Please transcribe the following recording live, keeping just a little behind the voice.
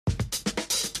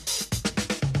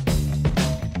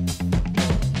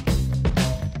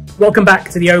Welcome back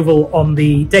to the Oval on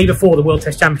the day before the World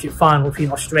Test Championship final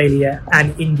between Australia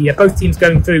and India. Both teams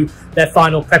going through their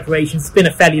final preparations. It's been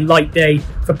a fairly light day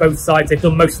for both sides. They've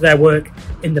done most of their work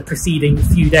in the preceding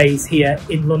few days here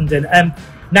in London.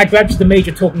 Nagraj, the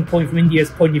major talking point from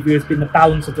India's point of view has been the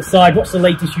balance of the side. What's the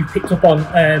latest you picked up on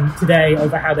today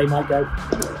over how they might go?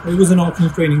 It was an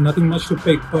optional training, nothing much to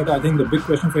pick, but I think the big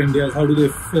question for India is how do they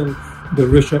fill the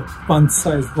Rishabh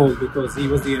Pant-sized hole, because he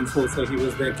was the enforcer, he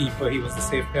was their keeper, he was the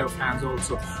safe pair of hands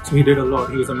also, so he did a lot,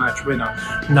 he was a match winner.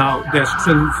 Now they're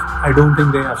still, I don't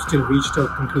think they have still reached a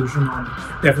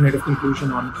definitive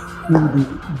conclusion on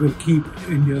who will keep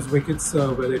India's wickets,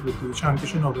 whether it would be Ishan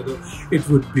Kishan or whether it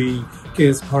would be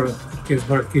KS Bharat. KS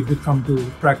Bharat did come to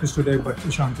practice today, but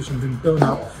Ishan Kishan didn't turn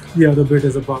up. The other bit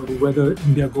is about whether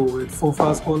India go with 4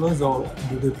 fast bowlers or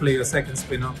do they play a second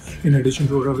spinner in addition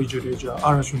to Ravi Jadeja.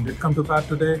 Ashwin did come to bat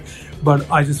today, but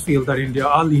I just feel that India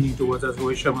are leaning towards, as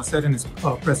Rohit Sharma said in his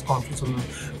press conference on the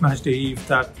match day eve,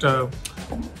 that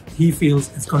he feels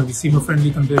it's going to be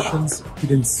seamer-friendly conditions. He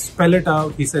didn't spell it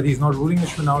out. He said he's not ruling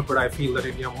Ashwin out, but I feel that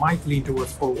India might lean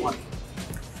towards 4-1.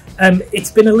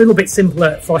 It's been a little bit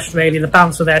simpler for Australia. The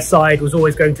balance of their side was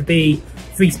always going to be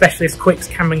 3 specialist quicks,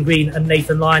 Cameron Green and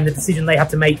Nathan Lyon. The decision they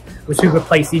had to make was who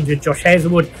replaced the injured Josh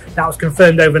Hazlewood. That was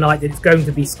confirmed overnight that it's going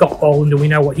to be Scott Boland, and we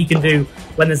know what he can do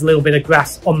when there's a little bit of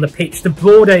grass on the pitch. The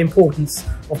broader importance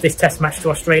of this Test match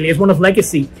to Australia is one of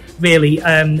legacy, really.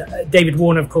 David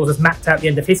Warner, of course, has mapped out the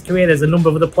end of his career. There's a number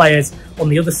of other players on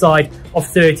the other side of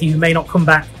 30 who may not come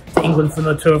back to England for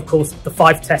another tour. Of course, the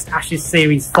 5-test Ashes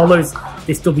series follows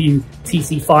this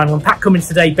WTC final, and Pat Cummins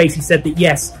today basically said that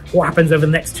yes, what happens over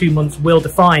the next 2 months will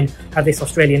define how this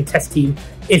Australian Test team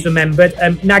is remembered.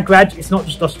 Nagraj, it's not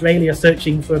just Australia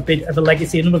searching for a bit of a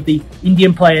legacy. A number of the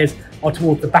Indian players are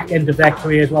towards the back end of their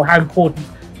career as well. How important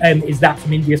is that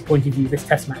from India's point of view, this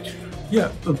Test match?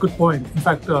 Yeah, a good point. In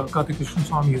fact, Karthik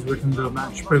Krishnaswamy has written the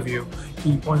match preview.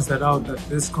 He points that out, that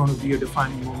this is going to be a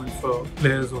defining moment for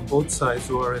players on both sides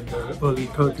who are in the early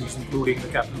 30s, including the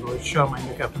captain Rohit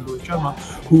Sharma,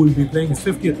 who will be playing his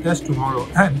 50th Test tomorrow,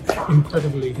 and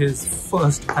incredibly his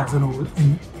first as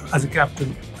a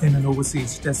captain in an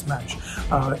overseas Test match.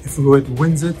 If Rohit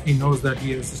wins it, he knows that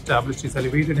he has established, he's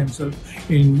elevated himself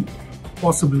in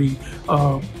possibly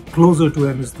closer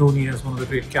to MS Dhoni as one of the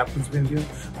great captains of India.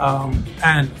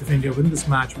 And if India win this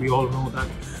match, we all know that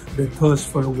their thirst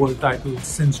for a world title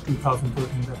since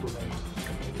 2013 that will end.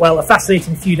 Well, a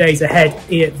fascinating few days ahead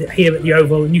here at the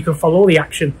Oval, and you can follow all the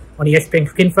action on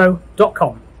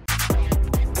ESPNcricinfo.com.